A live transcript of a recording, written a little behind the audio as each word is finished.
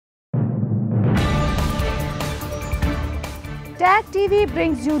Tag TV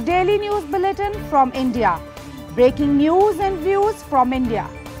brings you daily news bulletin from India. Breaking news and views from India.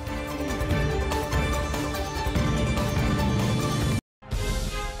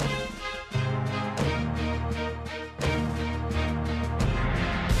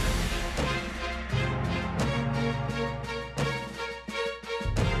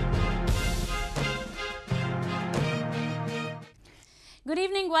 Good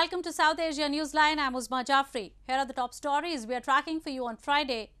evening. Welcome to South Asia Newsline. I'm Uzma Jafri. Here are the top stories we are tracking for you on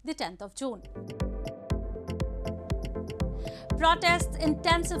Friday, the 10th of June. Protests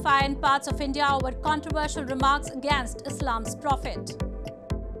intensify in parts of India over controversial remarks against Islam's prophet.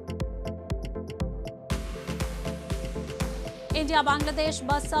 India-Bangladesh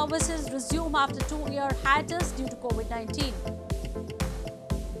bus services resume after 2-year hiatus due to COVID-19.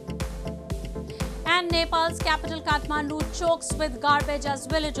 And Nepal's capital Kathmandu chokes with garbage as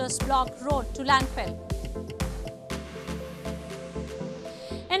villagers block road to landfill.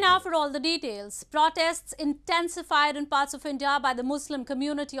 And now for all the details. Protests intensified in parts of India by the Muslim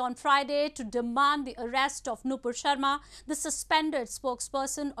community on Friday to demand the arrest of Nupur Sharma, the suspended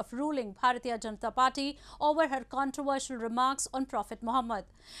spokesperson of ruling Bharatiya Janata Party, over her controversial remarks on Prophet Muhammad.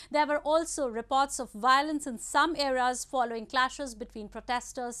 There were also reports of violence in some areas following clashes between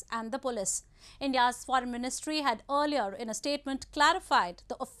protesters and the police. India's foreign ministry had earlier in a statement clarified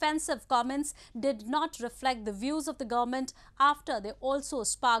the offensive comments did not reflect the views of the government after they also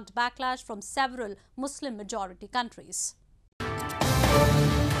sparked backlash from several Muslim majority countries.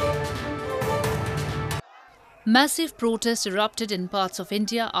 Massive protests erupted in parts of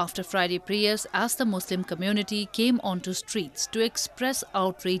India after Friday prayers as the Muslim community came onto streets to express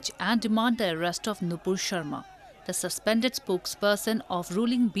outrage and demand the arrest of Nupur Sharma, the suspended spokesperson of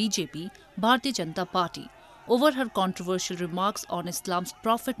ruling BJP, Bharatiya Janata Party, over her controversial remarks on Islam's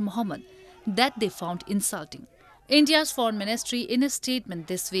Prophet Muhammad that they found insulting. India's foreign ministry in a statement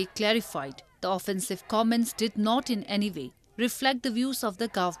this week clarified the offensive comments did not in any way reflect the views of the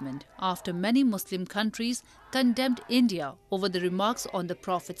government after many Muslim countries condemned India over the remarks on the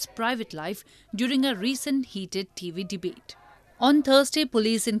Prophet's private life during a recent heated TV debate. On Thursday,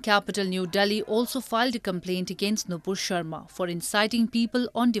 police in capital New Delhi also filed a complaint against Nupur Sharma for inciting people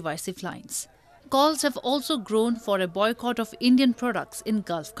on divisive lines. Calls have also grown for a boycott of Indian products in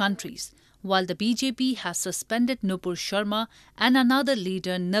Gulf countries, while the BJP has suspended Nupur Sharma and another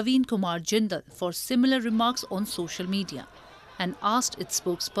leader Naveen Kumar Jindal for similar remarks on social media and asked its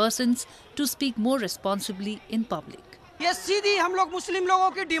spokespersons to speak more responsibly in public. ये सीधी हम लोग मुस्लिम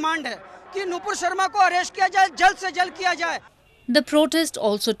लोगों की demand है कि नुपुर शर्मा को arrest किया जाए, जल्द से जल्द किया जाए. The protest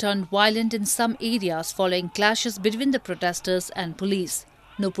also turned violent in some areas following clashes between the protesters and police.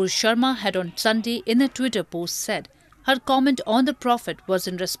 Nupur Sharma had on Sunday in a Twitter post said her comment on the Prophet was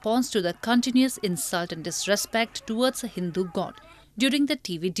in response to the continuous insult and disrespect towards a Hindu god during the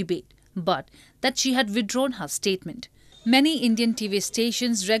TV debate, but that she had withdrawn her statement. Many Indian TV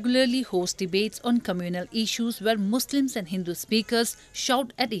stations regularly host debates on communal issues where Muslims and Hindu speakers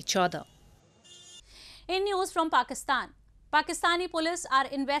shout at each other. In news from Pakistan, Pakistani police are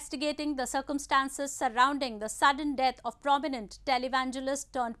investigating the circumstances surrounding the sudden death of prominent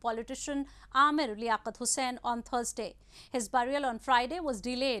televangelist turned politician Amir Liaquat Hussain on Thursday. His burial on Friday was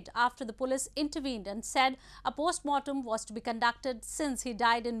delayed after the police intervened and said a post-mortem was to be conducted since he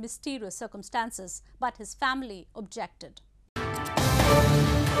died in mysterious circumstances, but his family objected.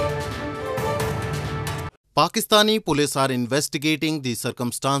 Pakistani police are investigating the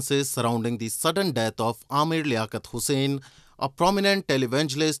circumstances surrounding the sudden death of Amir Liaquat Hussain, a prominent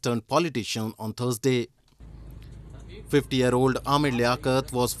televangelist turned politician, on Thursday. 50-year-old Amir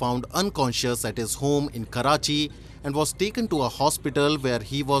Liaquat was found unconscious at his home in Karachi and was taken to a hospital where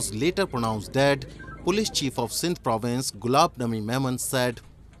he was later pronounced dead, Police Chief of Sindh Province Gulab Nabi Memon said.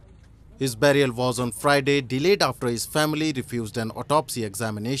 His burial was on Friday delayed after his family refused an autopsy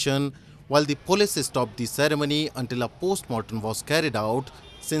examination, while the police stopped the ceremony until a post-mortem was carried out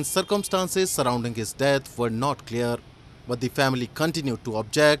since circumstances surrounding his death were not clear. But the family continued to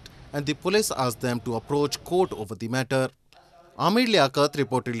object and the police asked them to approach court over the matter. Amir Liaquat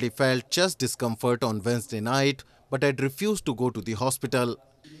reportedly felt chest discomfort on Wednesday night but had refused to go to the hospital.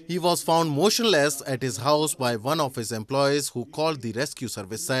 He was found motionless at his house by one of his employees who called the rescue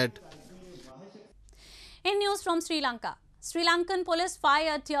service said. In news from Sri Lanka, Sri Lankan police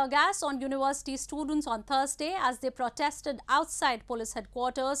fired tear gas on university students on Thursday as they protested outside police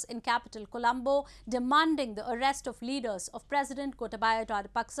headquarters in capital Colombo, demanding the arrest of leaders of President Gotabaya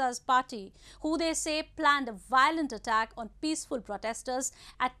Rajapaksa's party, who they say planned a violent attack on peaceful protesters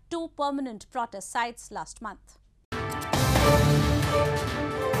at 2 permanent protest sites last month.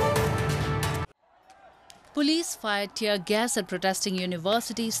 Police fired tear gas at protesting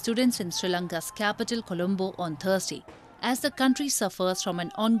university students in Sri Lanka's capital Colombo on Thursday, as the country suffers from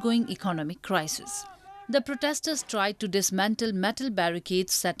an ongoing economic crisis. The protesters tried to dismantle metal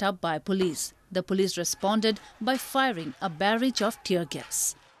barricades set up by police. The police responded by firing a barrage of tear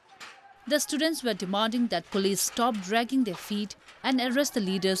gas. The students were demanding that police stop dragging their feet and arrest the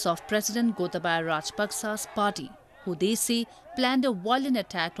leaders of President Gotabaya Rajapaksa's party, who they say planned a violent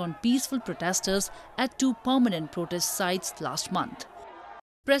attack on peaceful protesters at 2 permanent protest sites last month.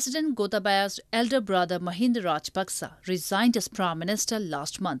 President Gotabaya's elder brother Mahinda Rajapaksa resigned as Prime Minister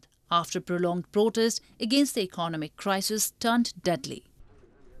last month after prolonged protest against the economic crisis turned deadly.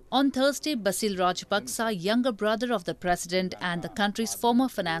 On Thursday, Basil Rajapaksa, younger brother of the president and the country's former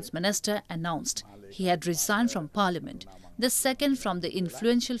finance minister, announced he had resigned from parliament, the second from the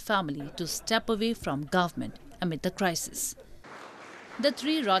influential family to step away from government amid the crisis. The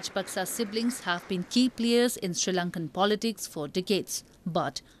 3 Rajapaksa siblings have been key players in Sri Lankan politics for decades,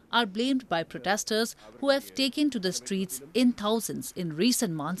 but are blamed by protesters who have taken to the streets in thousands in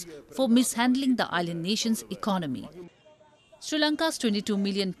recent months for mishandling the island nation's economy. Sri Lanka's 22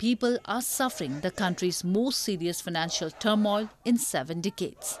 million people are suffering the country's most serious financial turmoil in 7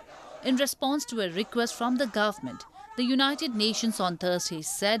 decades. In response to a request from the government, the United Nations on Thursday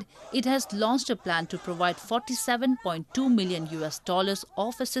said it has launched a plan to provide $47.2 million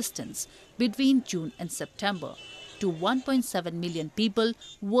of assistance between June and September to 1.7 million people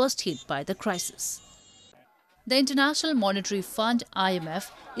worst hit by the crisis. The International Monetary Fund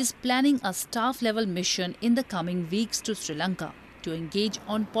 (IMF) is planning a staff-level mission in the coming weeks to Sri Lanka to engage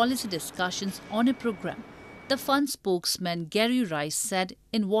on policy discussions on a program, the fund spokesman Gary Rice said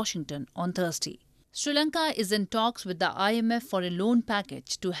in Washington on Thursday. Sri Lanka is in talks with the IMF for a loan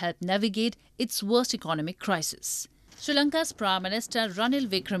package to help navigate its worst economic crisis. Sri Lanka's Prime Minister Ranil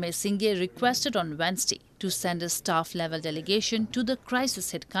Wickremesinghe requested on Wednesday to send a staff-level delegation to the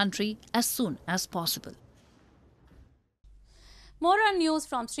crisis-hit country as soon as possible. More on news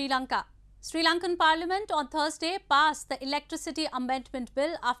from Sri Lanka. Sri Lankan Parliament on Thursday passed the Electricity Amendment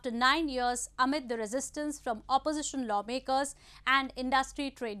Bill after 9 years amid the resistance from opposition lawmakers and industry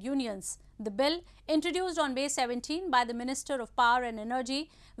trade unions. The bill, introduced on May 17 by the Minister of Power and Energy,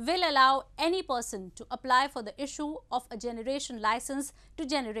 will allow any person to apply for the issue of a generation license to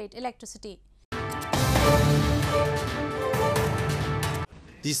generate electricity.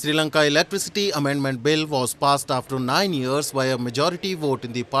 The Sri Lanka Electricity Amendment Bill was passed after 9 years by a majority vote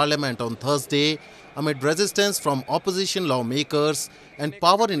in the Parliament on Thursday amid resistance from opposition lawmakers and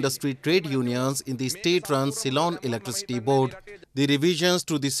power industry trade unions in the state-run Ceylon Electricity Board. The revisions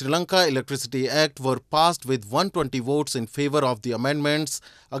to the Sri Lanka Electricity Act were passed with 120 votes in favour of the amendments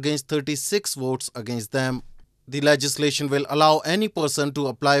against 36 votes against them. The legislation will allow any person to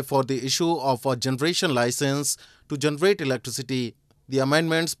apply for the issue of a generation license to generate electricity. The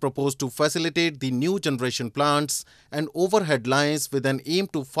amendments propose to facilitate the new generation plants and overhead lines with an aim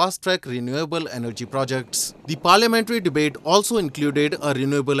to fast-track renewable energy projects. The parliamentary debate also included a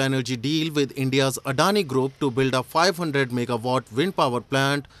renewable energy deal with India's Adani Group to build a 500-megawatt wind power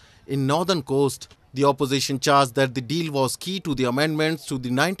plant in northern coast. The opposition charged that the deal was key to the amendments to the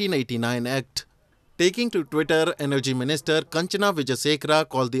 1989 Act. Taking to Twitter, Energy Minister Kanchana Vijayasekara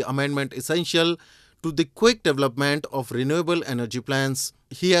called the amendment essential to the quick development of renewable energy plants.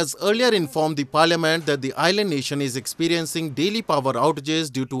 He has earlier informed the parliament that the island nation is experiencing daily power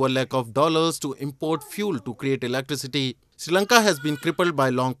outages due to a lack of dollars to import fuel to create electricity. Sri Lanka has been crippled by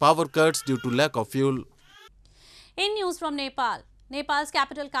long power cuts due to lack of fuel. In news from Nepal, Nepal's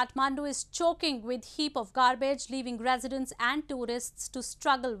capital Kathmandu is choking with heap of garbage, leaving residents and tourists to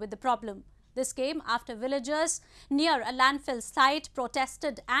struggle with the problem. This came after villagers near a landfill site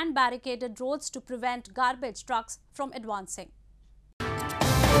protested and barricaded roads to prevent garbage trucks from advancing.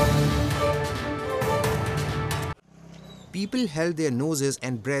 People held their noses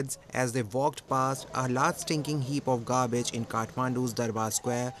and breaths as they walked past a large stinking heap of garbage in Kathmandu's Darbar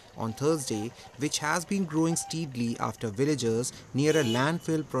Square on Thursday, which has been growing steadily after villagers near a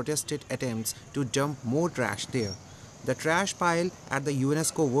landfill protested attempts to dump more trash there. The trash pile at the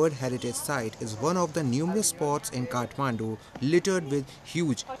UNESCO World Heritage Site is one of the numerous spots in Kathmandu littered with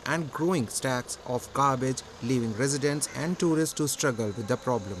huge and growing stacks of garbage, leaving residents and tourists to struggle with the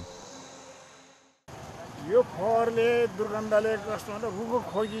problem. यो फोहोरले दुर्गन्धले कस्तो हुन्छ रुखो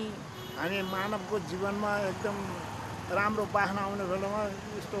खोकी हामी मानवको जीवनमा एकदम राम्रो बास्ना आउने बेलामा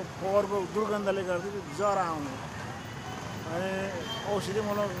यस्तो फोहोरको दुर्गन्धले गर्दा जरा आउने अनि औषधि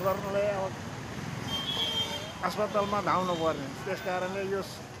मूलक गर्नलाई अब अस्पतालमा धाउनु पर्ने त्यसकारणले यो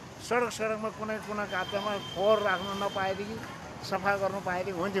सडकमा कुनै काप्चामा फोहोर राख्न नपाएदेखि सफा गर्नु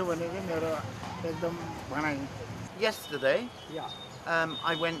पाएदेखि हुन्थ्यो भन्ने चाहिँ मेरो एकदम भनाइ। Yesterday,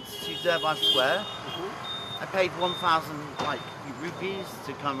 I went to Durbar Square. I paid 1,000 rupees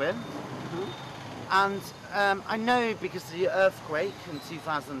to come in, and I know because of the earthquake in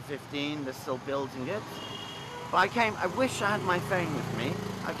 2015, they're still building it. But I wish I had my phone with me.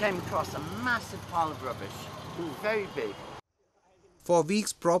 I came across a massive pile of rubbish, very big. For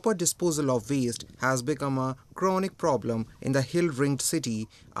weeks, proper disposal of waste has become a chronic problem in the hill-ringed city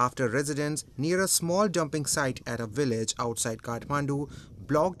after residents near a small dumping site at a village outside Kathmandu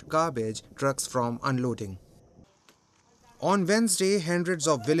blocked garbage trucks from unloading. On Wednesday, hundreds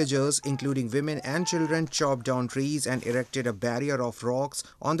of villagers, including women and children, chopped down trees and erected a barrier of rocks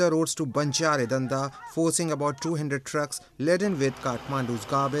on the roads to Bancharedanda, forcing about 200 trucks laden with Kathmandu's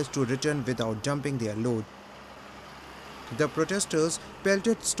garbage to return without dumping their load. The protesters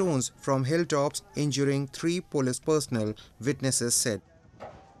pelted stones from hilltops, injuring 3 police personnel, witnesses said.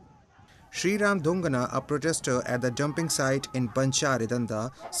 Sriram Dhungana, a protester at the dumping site in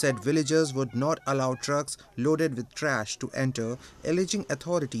Bancharedanda, said villagers would not allow trucks loaded with trash to enter, alleging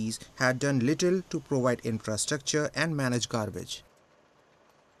authorities had done little to provide infrastructure and manage garbage.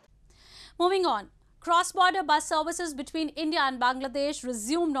 Moving on. Cross-border bus services between India and Bangladesh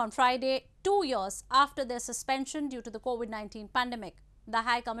resumed on Friday, 2 years after their suspension due to the COVID-19 pandemic. The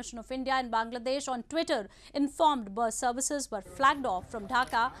High Commission of India in Bangladesh on Twitter informed bus services were flagged off from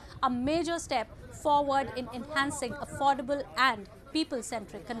Dhaka, a major step forward in enhancing affordable and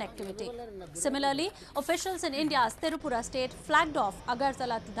people-centric connectivity. Similarly, officials in India's Tirupura state flagged off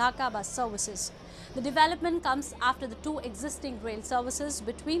Agartala to Dhaka bus services. The development comes after the 2 existing rail services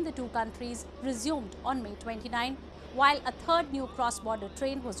between the 2 countries resumed on May 29, while a 3rd new cross-border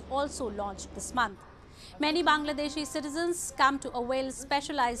train was also launched this month. Many Bangladeshi citizens come to avail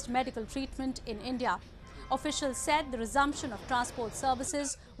specialized medical treatment in India. Officials said the resumption of transport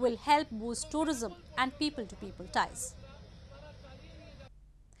services will help boost tourism and people-to-people ties.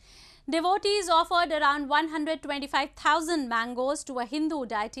 Devotees offered around 125,000 mangoes to a Hindu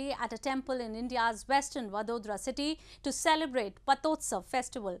deity at a temple in India's western Vadodara city to celebrate Patotsav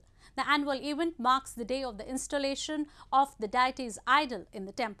festival. The annual event marks the day of the installation of the deity's idol in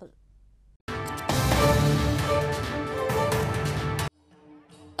the temple.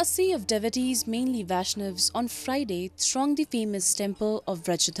 A sea of devotees, mainly Vaishnavas, on Friday thronged the famous temple of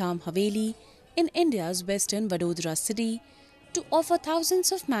Vrajadham Haveli in India's western Vadodara city to offer thousands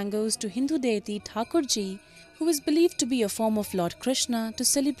of mangoes to Hindu deity Thakurji, who is believed to be a form of Lord Krishna, to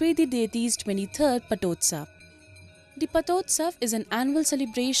celebrate the deity's 23rd Patotsav. The Patotsav is an annual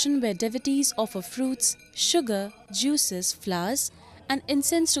celebration where devotees offer fruits, sugar, juices, flowers and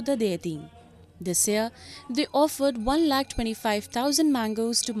incense to the deity. This year, they offered 125,000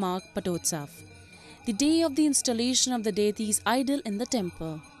 mangoes to mark Patotsav, the day of the installation of the deity's idol in the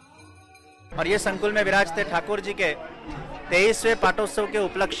temple. और ये संकुल में विराजते ठाकुर जी के 23वें पाटोत्सव के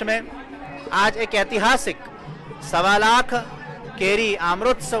उपलक्ष्य में आज एक ऐतिहासिक 1.25 लाख केरी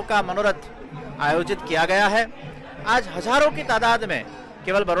अमृतोत्सव का मनोरथ आयोजित किया गया है। आज हजारों की तादाद में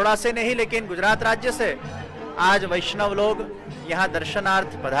केवल बड़ौदा से नहीं लेकिन गुजरात राज्य से आज वैष्णव लोग यहाँ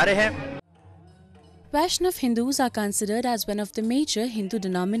दर्शनार्थ पधारे हैं। Vaishnav Hindus are considered as one of the major Hindu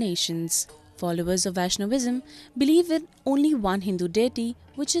denominations. Followers of Vaishnavism believe in only one Hindu deity,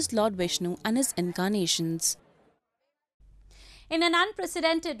 which is Lord Vishnu and his incarnations. In an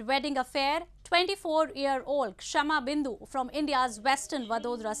unprecedented wedding affair, 24-year-old Kshama Bindu from India's western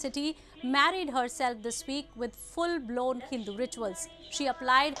Vadodara city married herself this week with full-blown Hindu rituals. She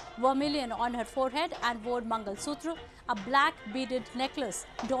applied vermilion on her forehead and wore Mangal Sutra, a black beaded necklace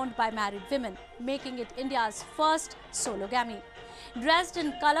donned by married women, making it India's first sologamy. Dressed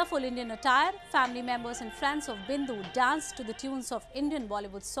in colorful Indian attire, family members and friends of Bindu danced to the tunes of Indian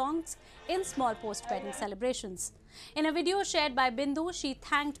Bollywood songs in small post-wedding celebrations. In a video shared by Bindu, she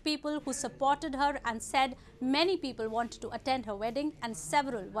thanked people who supported her and said many people wanted to attend her wedding and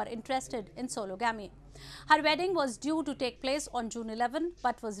several were interested in sologamy. Her wedding was due to take place on June 11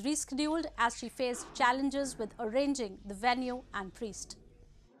 but was rescheduled as she faced challenges with arranging the venue and priest.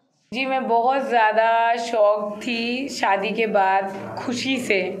 जी मैं बहुत ज़्यादा शौक थी शादी के बाद खुशी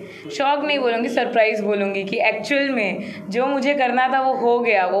से शौक नहीं बोलूँगी सरप्राइज़ बोलूँगी कि एक्चुअल में जो मुझे करना था वो हो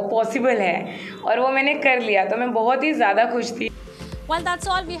गया वो पॉसिबल है और वो मैंने कर लिया तो मैं बहुत ही ज़्यादा खुश थी. Well, that's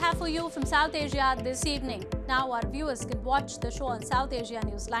all we have for you from South Asia this evening. Now our viewers can watch the show on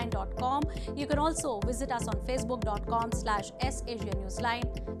SouthAsiaNewsline.com. You can also visit us on Facebook.com/SAsiaNewsline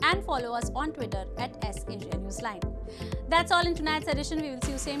and follow us on Twitter @SAsiaNewsline. That's all in tonight's edition. We will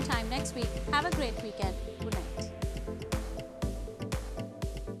see you same time next week. Have a great weekend. Good night.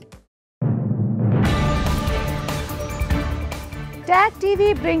 Tag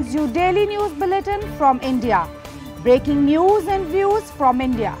TV brings you daily news bulletin from India. Breaking news and views from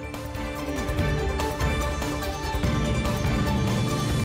India.